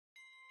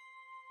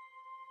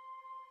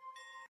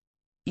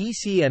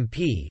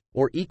ECMP,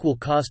 or Equal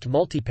Cost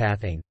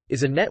MultiPathing,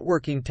 is a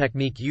networking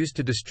technique used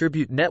to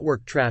distribute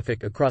network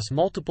traffic across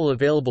multiple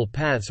available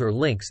paths or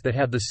links that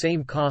have the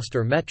same cost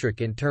or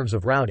metric in terms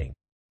of routing.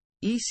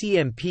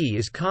 ECMP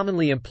is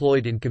commonly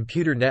employed in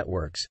computer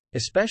networks,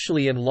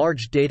 especially in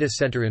large data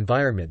center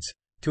environments,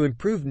 to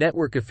improve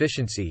network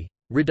efficiency,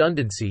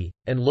 redundancy,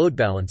 and load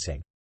balancing.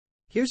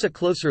 Here's a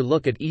closer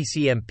look at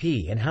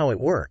ECMP and how it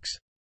works.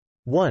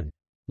 1.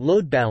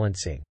 Load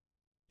balancing.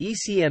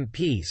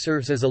 ECMP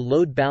serves as a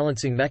load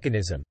balancing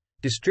mechanism,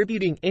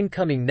 distributing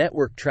incoming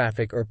network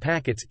traffic or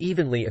packets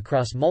evenly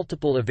across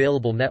multiple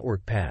available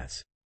network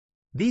paths.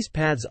 These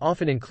paths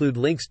often include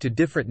links to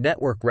different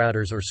network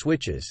routers or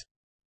switches.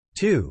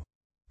 2.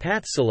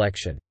 Path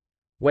selection.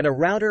 When a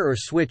router or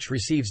switch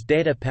receives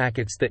data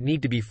packets that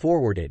need to be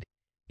forwarded,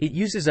 it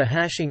uses a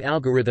hashing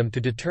algorithm to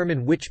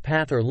determine which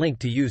path or link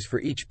to use for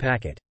each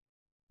packet.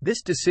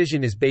 This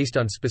decision is based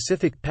on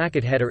specific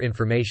packet header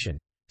information,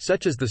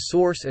 such as the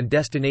source and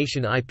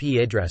destination IP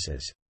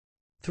addresses.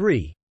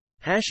 3.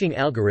 Hashing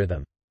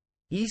algorithm.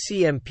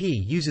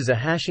 ECMP uses a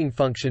hashing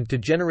function to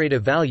generate a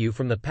value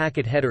from the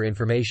packet header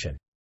information.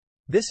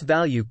 This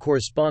value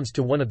corresponds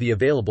to one of the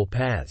available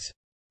paths.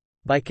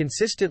 By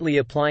consistently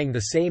applying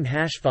the same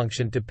hash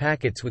function to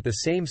packets with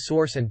the same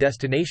source and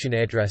destination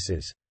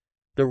addresses,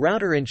 the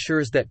router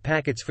ensures that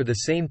packets for the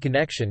same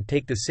connection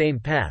take the same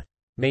path,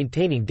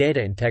 maintaining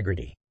data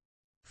integrity.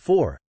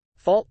 4.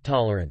 Fault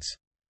tolerance.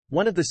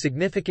 One of the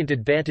significant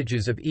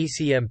advantages of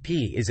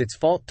ECMP is its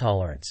fault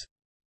tolerance.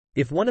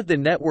 If one of the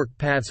network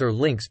paths or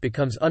links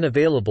becomes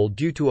unavailable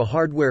due to a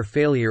hardware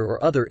failure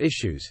or other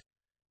issues,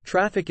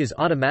 traffic is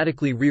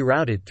automatically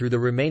rerouted through the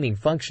remaining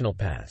functional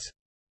paths.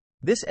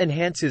 This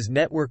enhances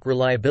network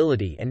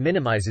reliability and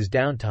minimizes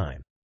downtime.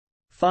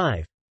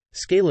 5.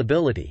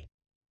 Scalability.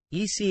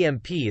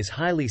 ECMP is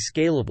highly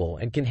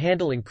scalable and can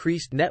handle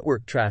increased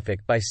network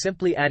traffic by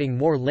simply adding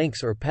more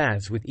links or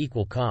paths with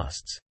equal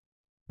costs.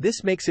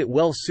 This makes it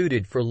well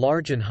suited for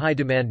large and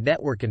high-demand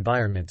network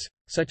environments,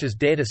 such as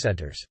data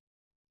centers.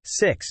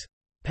 6.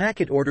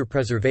 Packet order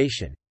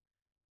preservation.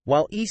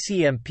 While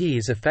ECMP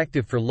is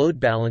effective for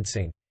load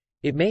balancing,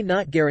 it may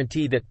not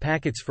guarantee that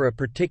packets for a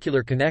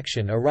particular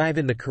connection arrive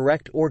in the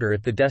correct order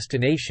at the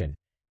destination,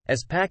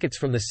 as packets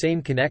from the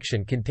same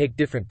connection can take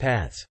different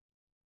paths.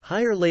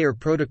 Higher-layer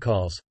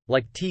protocols,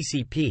 like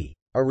TCP,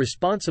 are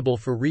responsible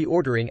for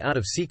reordering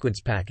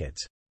out-of-sequence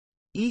packets.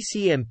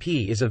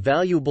 ECMP is a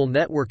valuable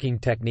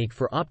networking technique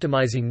for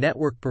optimizing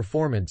network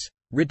performance,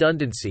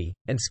 redundancy,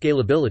 and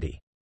scalability.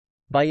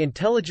 By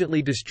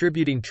intelligently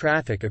distributing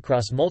traffic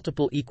across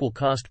multiple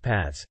equal-cost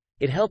paths,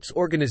 it helps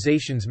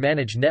organizations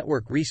manage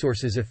network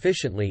resources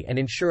efficiently and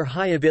ensure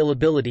high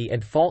availability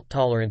and fault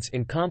tolerance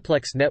in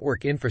complex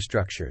network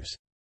infrastructures.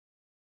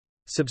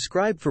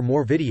 Subscribe for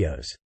more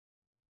videos.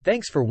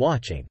 Thanks for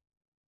watching.